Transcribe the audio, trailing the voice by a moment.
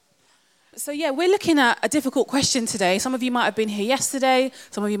So yeah, we're looking at a difficult question today. Some of you might have been here yesterday.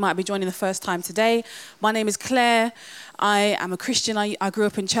 Some of you might be joining the first time today. My name is Claire. I am a Christian. I grew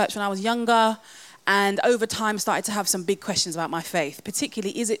up in church when I was younger. And over time started to have some big questions about my faith.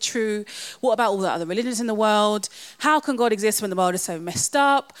 Particularly, is it true? What about all the other religions in the world? How can God exist when the world is so messed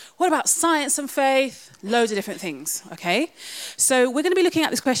up? What about science and faith? Loads of different things, okay? So we're going to be looking at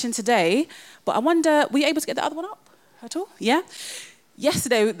this question today. But I wonder, were you able to get the other one up at all? Yeah?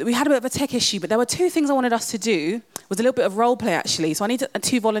 Yesterday, we had a bit of a tech issue, but there were two things I wanted us to do. It was a little bit of role play, actually. So I need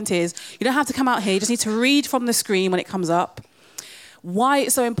two volunteers. You don't have to come out here. You just need to read from the screen when it comes up. Why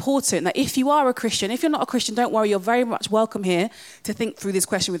it's so important that if you are a Christian, if you're not a Christian, don't worry, you're very much welcome here to think through this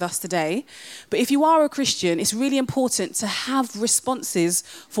question with us today. But if you are a Christian, it's really important to have responses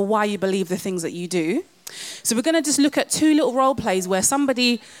for why you believe the things that you do. So we're going to just look at two little role plays where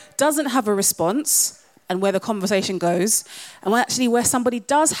somebody doesn't have a response and where the conversation goes, and where somebody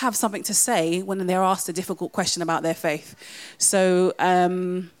does have something to say when they're asked a difficult question about their faith. So,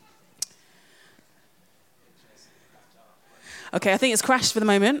 okay, I think it's crashed for the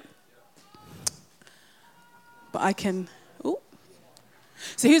moment. But I can... Ooh.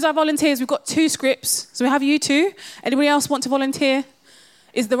 So who's our volunteers? We've got two scripts. So we have you two. Anybody else want to volunteer?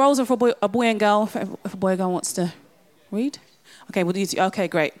 Is the roles are for a boy and girl, if a boy and girl wants to read? Okay, we'll do two. Okay,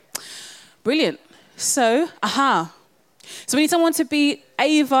 great. Brilliant. So, So we need someone to be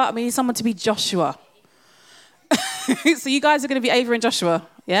Ava, and we need someone to be Joshua. So you guys are going to be Ava and Joshua,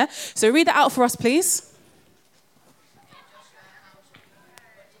 yeah? So read that out for us, please.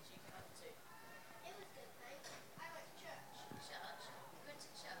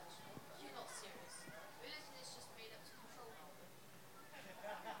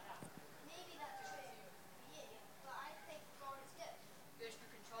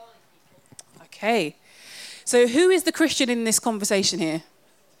 Okay. So who is the Christian in this conversation here?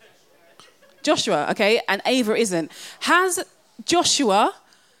 Joshua, okay, and Ava isn't. Has Joshua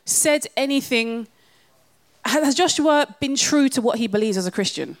said anything? Has Joshua been true to what he believes as a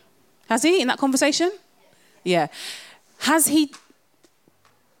Christian? Has he in that conversation? Yeah. Has he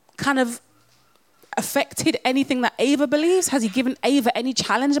kind of affected anything that Ava believes? Has he given Ava any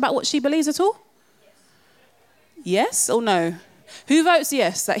challenge about what she believes at all? Yes or no? Who votes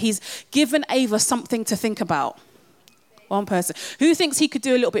yes, that he's given Ava something to think about? One person. Who thinks he could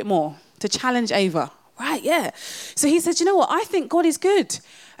do a little bit more to challenge Ava? Right, yeah. So he said, you know what, I think God is good.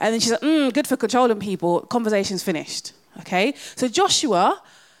 And then she's like, good for controlling people. Conversation's finished, okay? So Joshua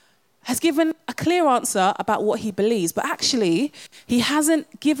has given a clear answer about what he believes, but actually he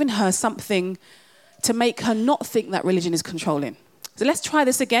hasn't given her something to make her not think that religion is controlling. So let's try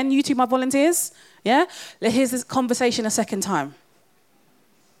this again. You two, my volunteers, yeah? Here's this conversation a second time.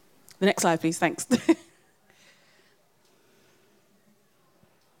 The next slide, please. Thanks.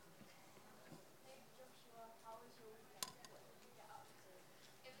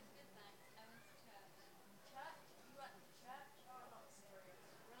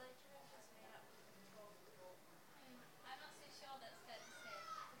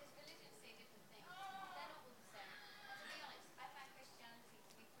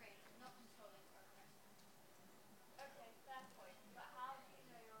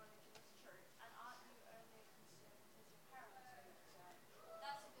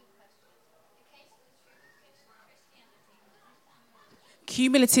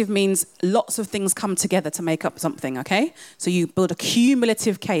 Cumulative means lots of things come together to make up something, okay? So you build a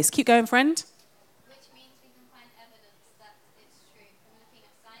cumulative case. Keep going, friend. Which means we can find evidence that it's true from looking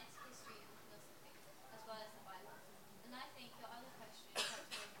at science, history, and philosophy, as well as the Bible. And I think your other question is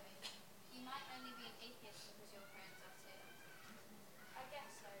quite good. You might only be an atheist because your parents are too. I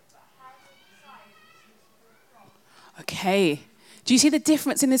guess so, but how do we decide who's from? Okay. Do you see the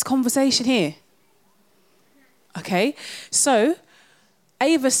difference in this conversation here? Okay. So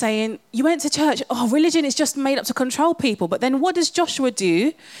Ava's saying, you went to church, religion is just made up to control people. But then what does Joshua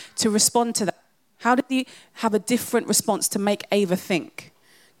do to respond to that? How did he have a different response to make Ava think?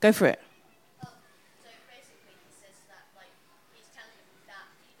 Go for it. So basically he says that, he's telling him that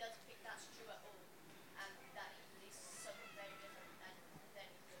he doesn't think that's true at all, and that he believes something very different, and then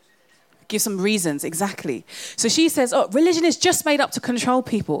he goes to something. Give some reasons, exactly. So she says, religion is just made up to control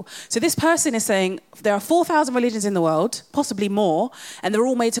people. So this person is saying there are 4,000 religions in the world, possibly more, and they're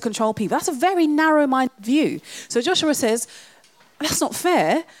all made to control people. That's a very narrow-minded view. So Joshua says, that's not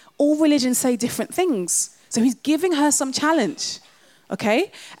fair. All religions say different things. So he's giving her some challenge,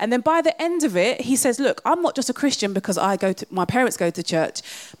 okay? And then by the end of it, he says, look, I'm not just a Christian because my parents go to church.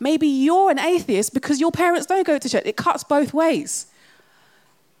 Maybe you're an atheist because your parents don't go to church. It cuts both ways.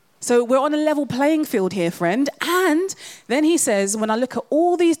 So we're on a level playing field here, friend. And then he says, when I look at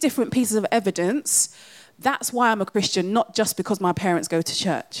all these different pieces of evidence, that's why I'm a Christian, not just because my parents go to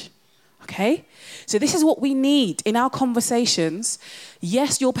church. Okay? So this is what we need in our conversations.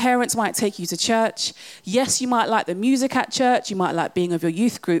 Yes, your parents might take you to church. Yes, you might like the music at church. You might like being with your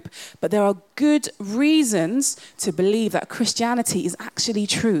youth group. But there are good reasons to believe that Christianity is actually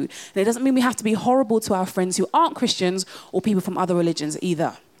true. And it doesn't mean we have to be horrible to our friends who aren't Christians or people from other religions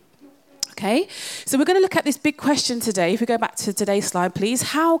either. Okay? So we're going to look at this big question today. If we go back to today's slide, please.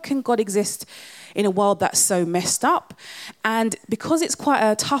 How can God exist in a world that's so messed up? And because it's quite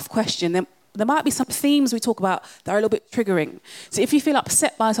a tough question, there might be some themes we talk about that are a little bit triggering. So if you feel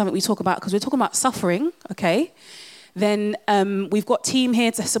upset by something we talk about, because we're talking about suffering, okay, then we've got team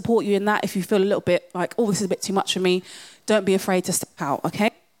here to support you in that. If you feel a little bit like, oh, this is a bit too much for me, don't be afraid to step out,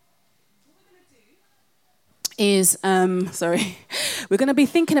 okay? We're going to be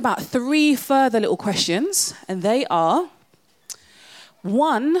thinking about 3 further little questions, and they are,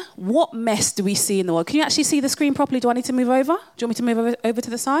 1, what mess do we see in the world? Can you actually see the screen properly? Do I need to move over? Do you want me to move over to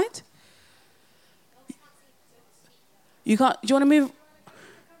the side? You can't, do you want to move?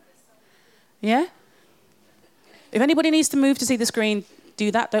 Yeah? If anybody needs to move to see the screen,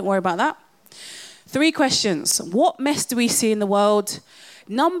 do that. Don't worry about that. 3 questions. What mess do we see in the world?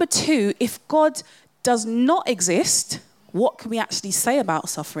 Number 2, if God does not exist, what can we actually say about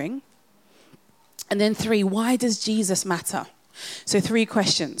suffering? And then 3, why does Jesus matter? So 3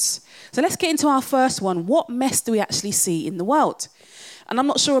 questions. So let's get into our first one. What mess do we actually see in the world? And I'm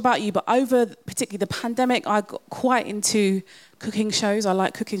not sure about you, but over particularly the pandemic, I got quite into cooking shows. I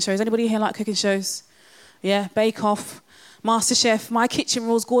like cooking shows. Anybody here like cooking shows? Yeah, Bake Off, MasterChef, My Kitchen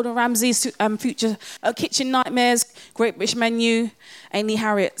Rules, Gordon Ramsay's Future Kitchen Nightmares, Great British Menu, Amy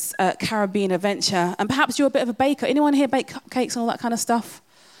Harriet's Caribbean Adventure. And perhaps you're a bit of a baker. Anyone here bake cupcakes and all that kind of stuff?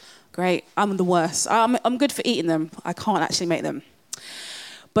 Great. I'm the worst. I'm good for eating them. I can't actually make them.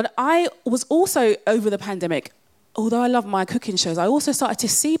 But I was also, over the pandemic, although I love my cooking shows, I also started to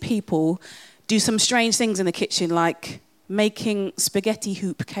see people do some strange things in the kitchen, like making spaghetti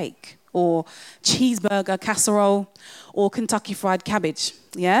hoop cake, or cheeseburger casserole, or Kentucky Fried Cabbage,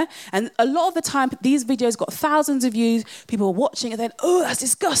 yeah? And a lot of the time, these videos got thousands of views, people were watching and then, oh, that's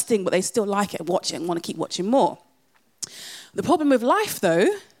disgusting, but they still like it and watch it and want to keep watching more. The problem with life, though,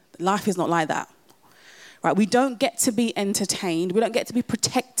 life is not like that, right? We don't get to be entertained, we don't get to be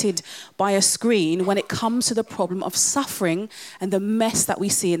protected by a screen when it comes to the problem of suffering and the mess that we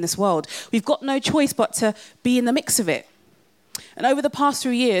see in this world. We've got no choice but to be in the mix of it. And over the past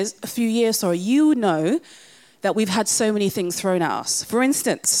few years, you know that we've had so many things thrown at us. For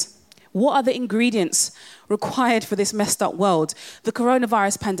instance, what are the ingredients required for this messed up world? The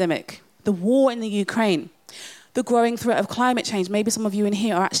coronavirus pandemic, the war in the Ukraine, the growing threat of climate change. Maybe some of you in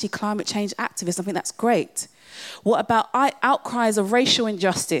here are actually climate change activists. I think that's great. What about outcries of racial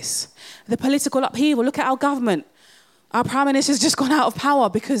injustice, the political upheaval? Look at our government. Our prime minister's just gone out of power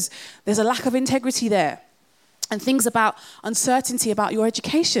because there's a lack of integrity there. And things about uncertainty about your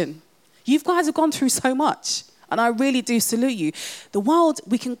education. You guys have gone through so much, and I really do salute you. The world,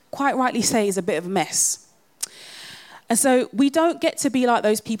 we can quite rightly say, is a bit of a mess. And so we don't get to be like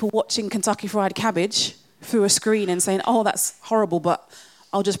those people watching Kentucky Fried Cabbage through a screen and saying, oh, that's horrible, but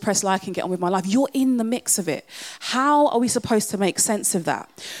I'll just press like and get on with my life. You're in the mix of it. How are we supposed to make sense of that?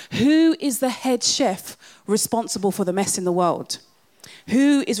 Who is the head chef responsible for the mess in the world?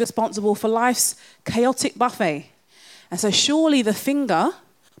 Who is responsible for life's chaotic buffet? And so surely the finger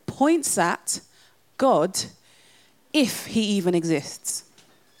points at God, if he even exists.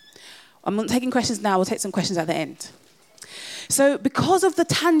 I'm not taking questions now, we'll take some questions at the end. So because of the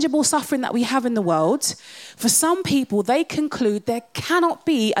tangible suffering that we have in the world, for some people, they conclude there cannot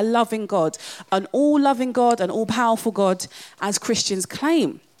be a loving God, an all-loving God, an all-powerful God, as Christians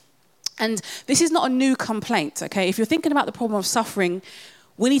claim. And this is not a new complaint, okay? If you're thinking about the problem of suffering,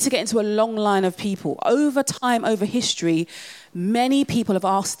 we need to get into a long line of people. Over time, over history, many people have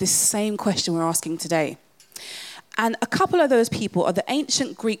asked this same question we're asking today. And a couple of those people are the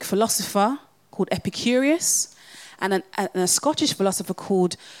ancient Greek philosopher called Epicurus and a Scottish philosopher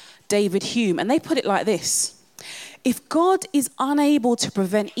called David Hume. And they put it like this: if God is unable to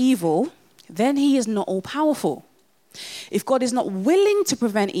prevent evil, then he is not all-powerful. If God is not willing to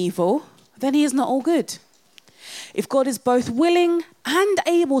prevent evil, then he is not all good. If God is both willing and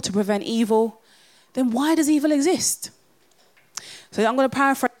able to prevent evil, then why does evil exist? So I'm going to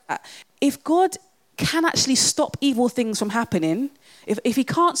paraphrase that. If God can actually stop evil things from happening, if he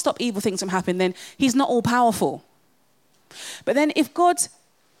can't stop evil things from happening, then he's not all powerful. But then if God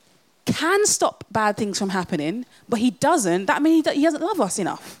can stop bad things from happening, but he doesn't, that means that he doesn't love us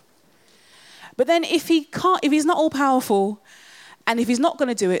enough. But then if he's not all powerful, and if he's not going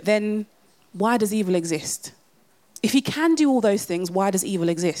to do it, then why does evil exist? If he can do all those things, why does evil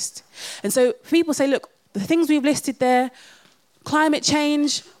exist? And so people say, look, the things we've listed there, climate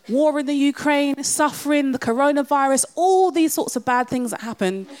change, war in the Ukraine, suffering, the coronavirus, all these sorts of bad things that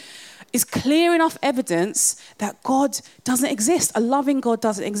happen is clear enough evidence that God doesn't exist. A loving God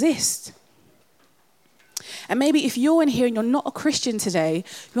doesn't exist. And maybe if you're in here and you're not a Christian today,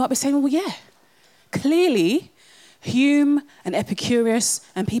 you might be saying, well, yeah, clearly Hume and Epicurus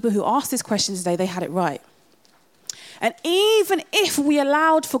and people who asked this question today, they had it right. And even if we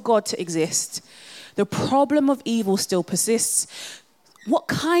allowed for God to exist, the problem of evil still persists. What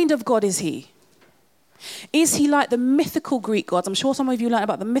kind of God is he? Is he like the mythical Greek gods? I'm sure some of you learned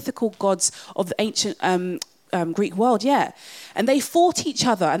about the mythical gods of the ancient Greek world, yeah. And they fought each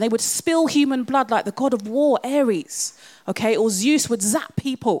other and they would spill human blood like the god of war, Ares, okay? Or Zeus would zap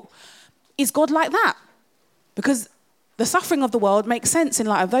people. Is God like that? Because the suffering of the world makes sense in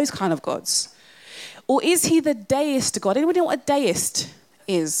light of those kind of gods. Or is he the deist God? Anybody know what a deist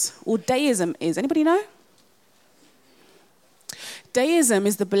is? Or deism is? Anybody know? Deism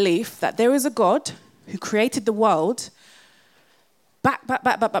is the belief that there is a God who created the world back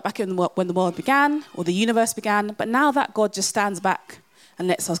when the world began, or the universe began, but now that God just stands back and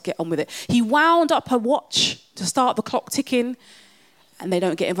lets us get on with it. He wound up a watch to start the clock ticking, and they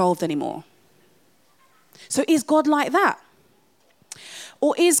don't get involved anymore. So is God like that?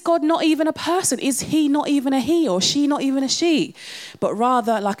 Or is God not even a person? Is he not even a he, or she not even a she, but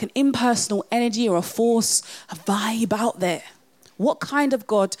rather like an impersonal energy or a force, a vibe out there? What kind of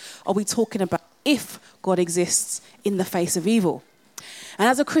God are we talking about if God exists in the face of evil? And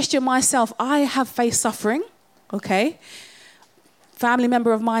as a Christian myself, I have faced suffering, okay? Family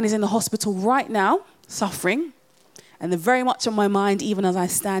member of mine is in the hospital right now, suffering, and they're very much on my mind even as I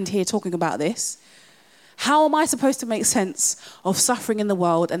stand here talking about this. How am I supposed to make sense of suffering in the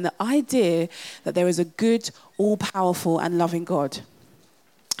world and the idea that there is a good, all-powerful and loving God?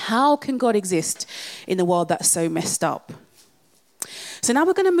 How can God exist in a world that's so messed up? So now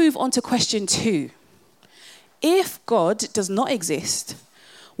we're going to move on to question 2. If God does not exist,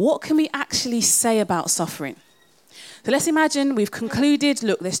 what can we actually say about suffering? So let's imagine we've concluded,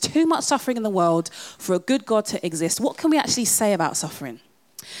 look, there's too much suffering in the world for a good God to exist. What can we actually say about suffering?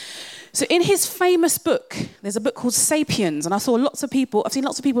 So in his famous book, there's a book called Sapiens, and I've seen lots of people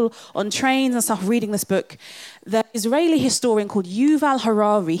on trains and stuff reading this book. The Israeli historian called Yuval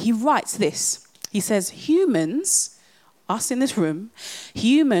Harari, he writes this. He says, humans, us in this room,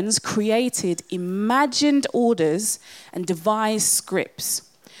 humans created imagined orders and devised scripts.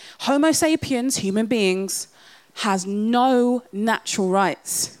 Homo sapiens, human beings, has no natural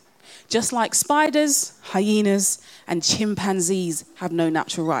rights. Just like spiders, hyenas, and chimpanzees have no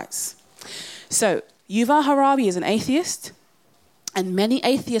natural rights. So, Yuval Harari is an atheist, and many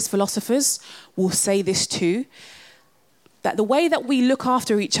atheist philosophers will say this too, that the way that we look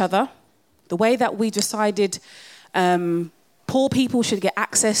after each other, the way that we decided poor people should get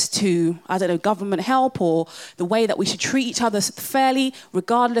access to, government help, or the way that we should treat each other fairly,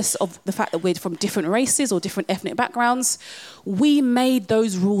 regardless of the fact that we're from different races or different ethnic backgrounds, we made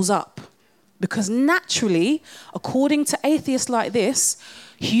those rules up. Because naturally, according to atheists like this,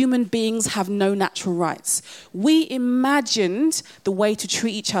 human beings have no natural rights. We imagined the way to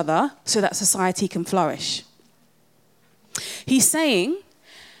treat each other so that society can flourish. He's saying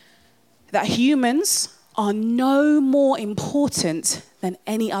that humans are no more important than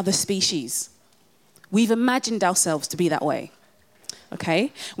any other species. We've imagined ourselves to be that way.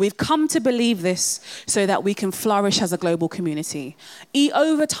 Okay? We've come to believe this so that we can flourish as a global community.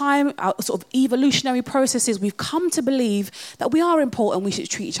 Over time, our sort of evolutionary processes, we've come to believe that we are important, we should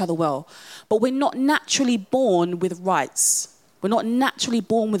treat each other well. But we're not naturally born with rights. We're not naturally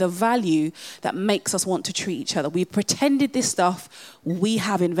born with a value that makes us want to treat each other. We've pretended this stuff, we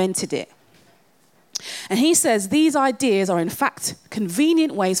have invented it. And he says these ideas are in fact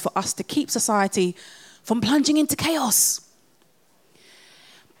convenient ways for us to keep society from plunging into chaos.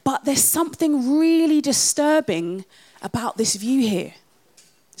 But there's something really disturbing about this view here.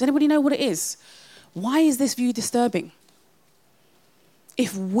 Does anybody know what it is? Why is this view disturbing?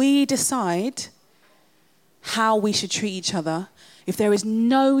 If we decide how we should treat each other, if there is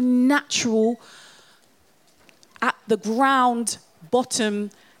no natural, at the ground, bottom,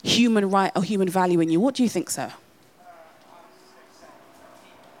 human right or human value in you, what do you think, sir?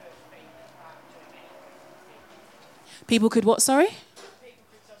 People could what, sorry?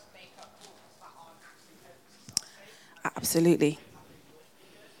 Absolutely.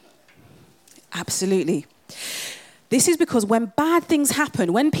 Absolutely. This is because when bad things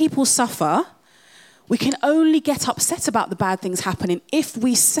happen, when people suffer, We can only get upset about the bad things happening if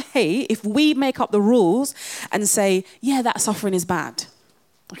we make up the rules and say, yeah, that suffering is bad.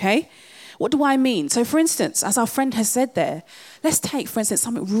 Okay? What do I mean? So, for instance, as our friend has said there, let's take, for instance,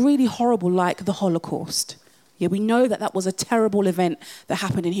 something really horrible like the Holocaust. Yeah, we know that that was a terrible event that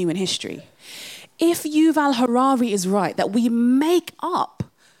happened in human history. If Yuval Harari is right, that we make up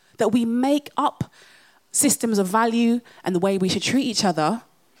systems of value and the way we should treat each other,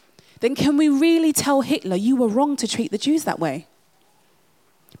 then can we really tell Hitler you were wrong to treat the Jews that way?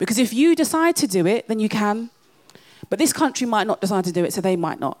 Because if you decide to do it, then you can. But this country might not decide to do it, so they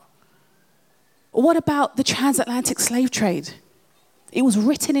might not. Or what about the transatlantic slave trade? It was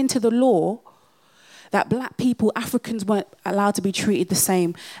written into the law that black people, Africans, weren't allowed to be treated the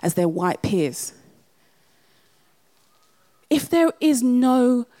same as their white peers. If there is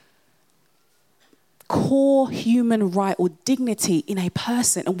no core human right or dignity in a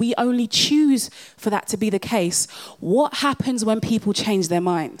person, and we only choose for that to be the case, what happens when people change their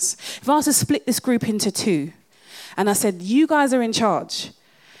minds? If I was to split this group into two, and I said, you guys are in charge,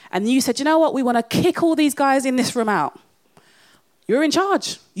 and you said, you know what, we want to kick all these guys in this room out. You're in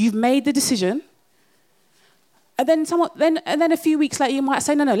charge. You've made the decision. And then a few weeks later, you might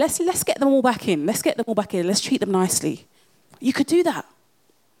say, no, let's get them all back in. Let's get them all back in. Let's treat them nicely. You could do that.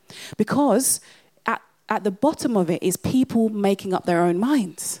 Because at the bottom of it is people making up their own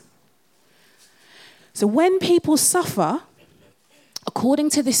minds. So when people suffer,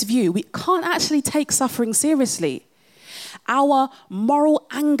 according to this view, we can't actually take suffering seriously. Our moral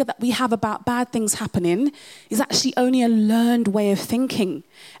anger that we have about bad things happening is actually only a learned way of thinking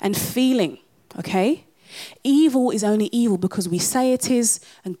and feeling, okay? Evil is only evil because we say it is,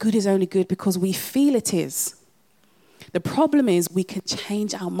 and good is only good because we feel it is. The problem is we can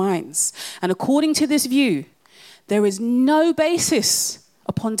change our minds. And according to this view, there is no basis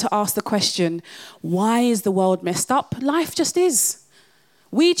upon to ask the question, why is the world messed up? Life just is.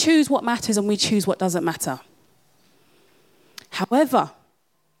 We choose what matters and we choose what doesn't matter. However,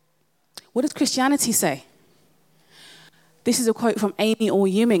 what does Christianity say? This is a quote from Amy Orr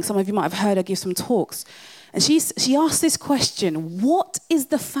Ewing. Some of you might have heard her give some talks. And she asked this question: what is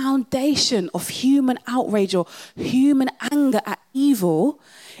the foundation of human outrage or human anger at evil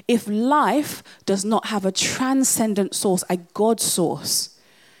if life does not have a transcendent source, a God source?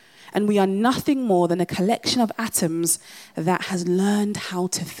 And we are nothing more than a collection of atoms that has learned how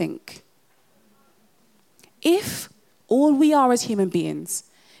to think. If all we are as human beings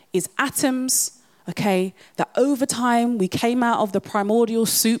is atoms, okay, that over time we came out of the primordial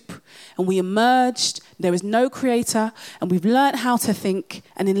soup and we emerged, there is no creator, and we've learned how to think,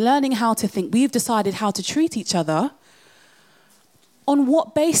 and in learning how to think, we've decided how to treat each other, on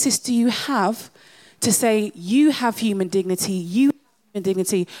what basis do you have to say you have human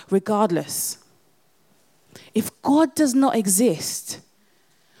dignity, regardless? If God does not exist,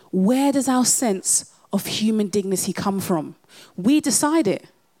 where does our sense of human dignity come from? We decide it.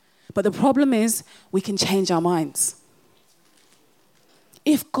 But the problem is, we can change our minds.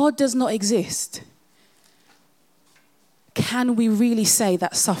 If God does not exist, can we really say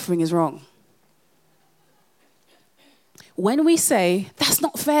that suffering is wrong? When we say, that's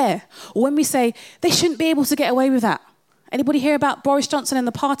not fair, or when we say, they shouldn't be able to get away with that. Anybody hear about Boris Johnson and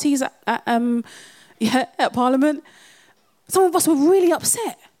the parties at Parliament? Some of us were really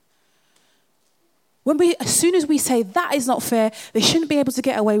upset. As soon as we say that is not fair, they shouldn't be able to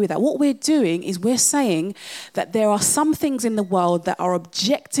get away with that. What we're doing is we're saying that there are some things in the world that are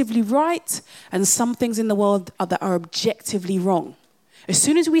objectively right and some things in the world that are objectively wrong. As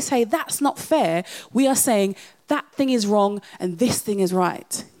soon as we say that's not fair, we are saying that thing is wrong and this thing is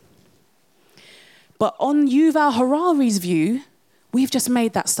right. But on Yuval Harari's view, we've just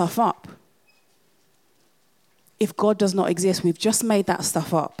made that stuff up. If God does not exist, we've just made that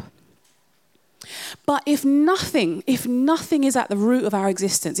stuff up. But if nothing is at the root of our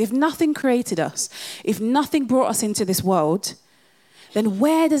existence, if nothing created us, if nothing brought us into this world, then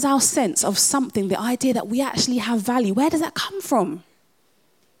where does our sense of something, the idea that we actually have value, where does that come from?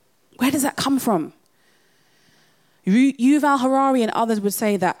 Where does that come from? Yuval Harari and others would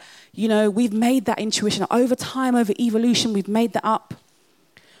say that, we've made that intuition. Over time, over evolution, we've made that up.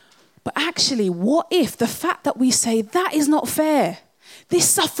 But actually, what if the fact that we say that is not fair, this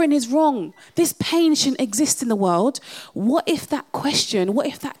suffering is wrong, this pain shouldn't exist in the world, what if that question, what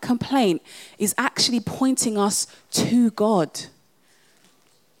if that complaint is actually pointing us to God?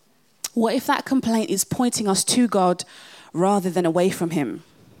 What if that complaint is pointing us to God rather than away from him?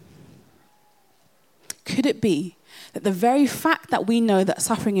 Could it be that the very fact that we know that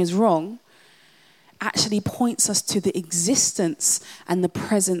suffering is wrong actually points us to the existence and the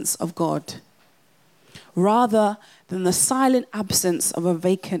presence of God? rather than the silent absence of a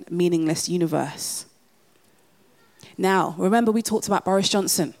vacant, meaningless universe. Now, remember we talked about Boris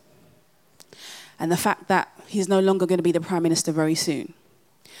Johnson and the fact that he's no longer going to be the Prime Minister very soon.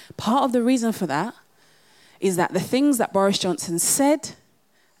 Part of the reason for that is that the things that Boris Johnson said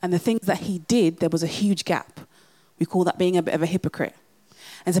and the things that he did, there was a huge gap. We call that being a bit of a hypocrite.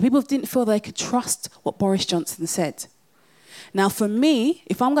 And so people didn't feel they could trust what Boris Johnson said. Now, for me,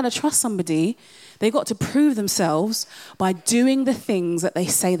 if I'm going to trust somebody, they've got to prove themselves by doing the things that they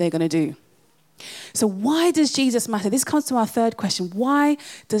say they're going to do. So why does Jesus matter? This comes to our third question. Why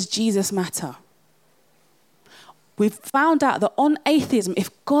does Jesus matter? We've found out that on atheism, if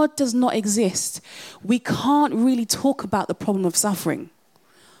God does not exist, we can't really talk about the problem of suffering.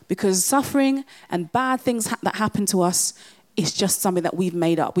 Because suffering and bad things that happen to us is just something that we've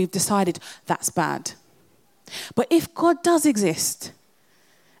made up. We've decided that's bad. But if God does exist,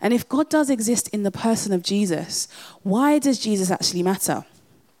 and if God does exist in the person of Jesus, why does Jesus actually matter?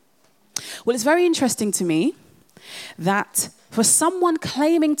 Well, it's very interesting to me that for someone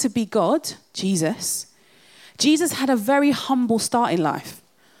claiming to be God, Jesus had a very humble start in life.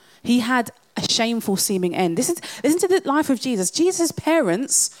 He had a shameful seeming end. Listen to the life of Jesus. Jesus'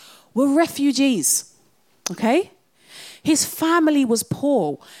 parents were refugees, okay? His family was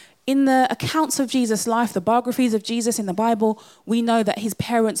poor. In the accounts of Jesus' life, the biographies of Jesus in the Bible, we know that his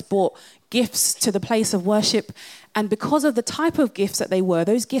parents brought gifts to the place of worship. And because of the type of gifts that they were,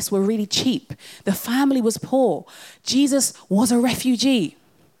 those gifts were really cheap. The family was poor. Jesus was a refugee.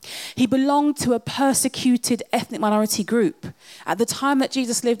 He belonged to a persecuted ethnic minority group. At the time that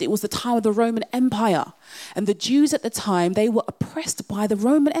Jesus lived, it was the time of the Roman Empire. And the Jews at the time, they were oppressed by the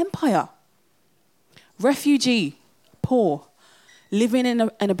Roman Empire. Refugee, poor, living in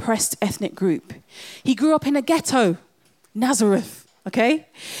an oppressed ethnic group. He grew up in a ghetto, Nazareth, okay?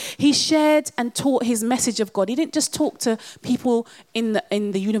 He shared and taught his message of God. He didn't just talk to people in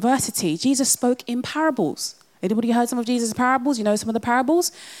the university. Jesus spoke in parables. Anybody heard some of Jesus' parables? You know some of the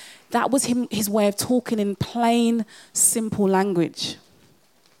parables? That was his way of talking in plain, simple language.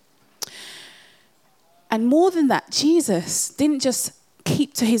 And more than that, Jesus didn't just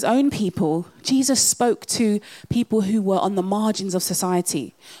keep to his own people. Jesus spoke to people who were on the margins of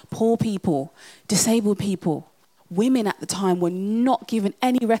society. Poor people, disabled people. Women at the time were not given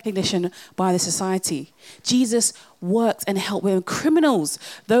any recognition by the society. Jesus worked and helped women. Criminals,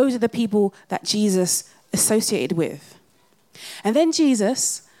 those are the people that Jesus associated with. And then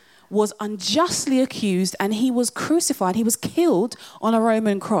Jesus was unjustly accused and he was crucified. He was killed on a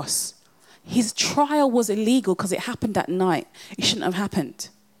Roman cross. His trial was illegal because it happened at night. It shouldn't have happened.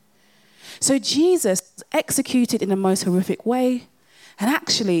 So Jesus was executed in the most horrific way. And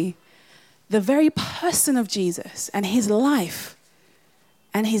actually, the very person of Jesus and his life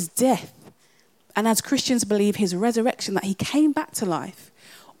and his death, and as Christians believe his resurrection, that he came back to life,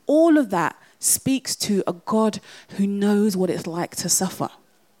 all of that speaks to a God who knows what it's like to suffer.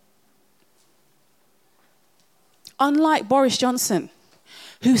 Unlike Boris Johnson,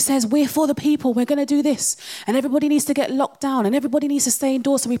 who says, we're for the people, we're going to do this, and everybody needs to get locked down, and everybody needs to stay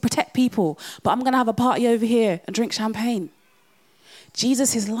indoors so we protect people, but I'm going to have a party over here and drink champagne.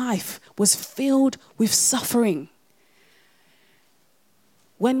 Jesus' life was filled with suffering.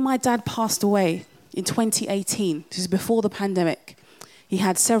 When my dad passed away in 2018, this is before the pandemic, he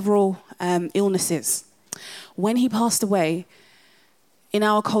had several illnesses. When he passed away, in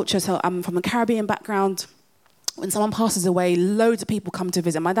our culture, so I'm from a Caribbean background, when someone passes away, loads of people come to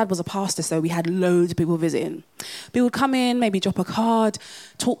visit. My dad was a pastor, so we had loads of people visiting. People would come in, maybe drop a card,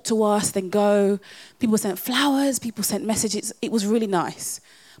 talk to us, then go. People sent flowers, people sent messages. It was really nice.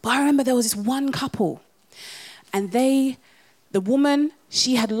 But I remember there was this one couple, and the woman,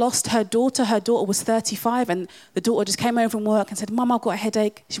 she had lost her daughter. Her daughter was 35, and the daughter just came home from work and said, Mum, I've got a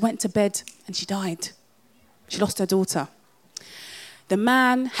headache. She went to bed, and she died. She lost her daughter. The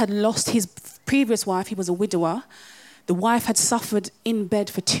man had lost his previous wife. He was a widower. The wife had suffered in bed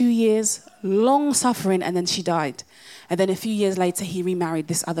for 2 years, long suffering, and then she died. And then a few years later, he remarried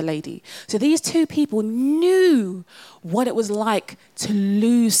this other lady. So these two people knew what it was like to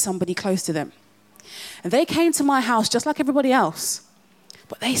lose somebody close to them. And they came to my house just like everybody else,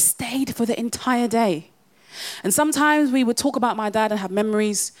 but they stayed for the entire day. And sometimes we would talk about my dad and have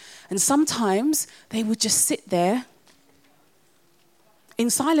memories, and sometimes they would just sit there in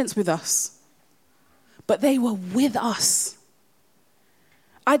silence with us. But they were with us.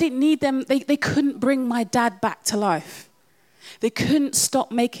 I didn't need them. They couldn't bring my dad back to life. They couldn't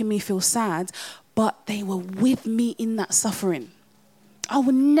stop making me feel sad, but they were with me in that suffering. I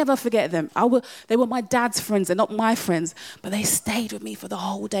will never forget them. They were my dad's friends. They're not my friends, but they stayed with me for the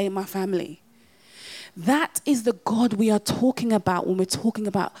whole day in my family. That is the God we are talking about when we're talking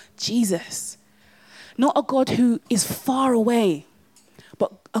about Jesus. Not a God who is far away,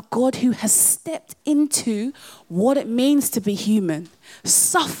 but a God who has stepped into what it means to be human,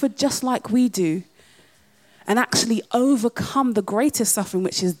 suffered just like we do, and actually overcome the greatest suffering,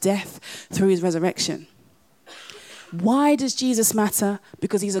 which is death, through his resurrection. Why does Jesus matter?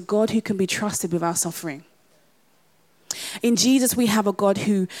 Because he's a God who can be trusted with our suffering. In Jesus, we have a God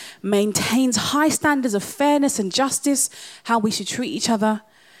who maintains high standards of fairness and justice, how we should treat each other,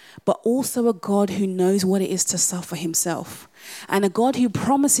 but also a God who knows what it is to suffer himself, and a God who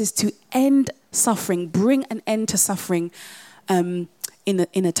promises to end suffering, bring an end to suffering in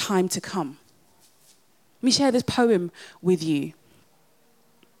a time to come. Let me share this poem with you.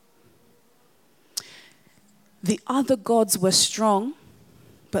 The other gods were strong,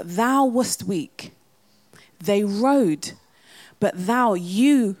 but thou wast weak. They rode, but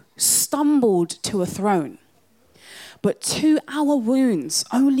you stumbled to a throne. But to our wounds,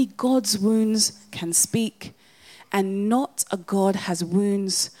 only God's wounds can speak, and not a God has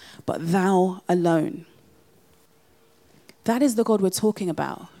wounds, but thou alone. That is the God we're talking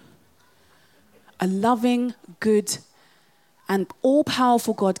about. A loving, good, and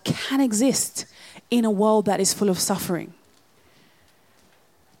all-powerful God can exist in a world that is full of suffering.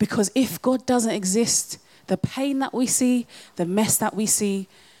 Because if God doesn't exist, the pain that we see, the mess that we see,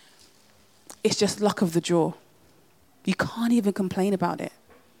 it's just luck of the draw. You can't even complain about it.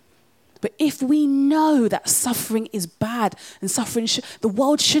 But if we know that suffering is bad and the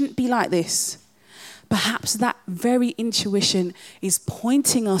world shouldn't be like this, perhaps that very intuition is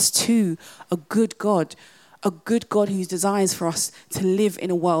pointing us to a good God who desires for us to live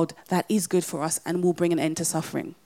in a world that is good for us and will bring an end to suffering.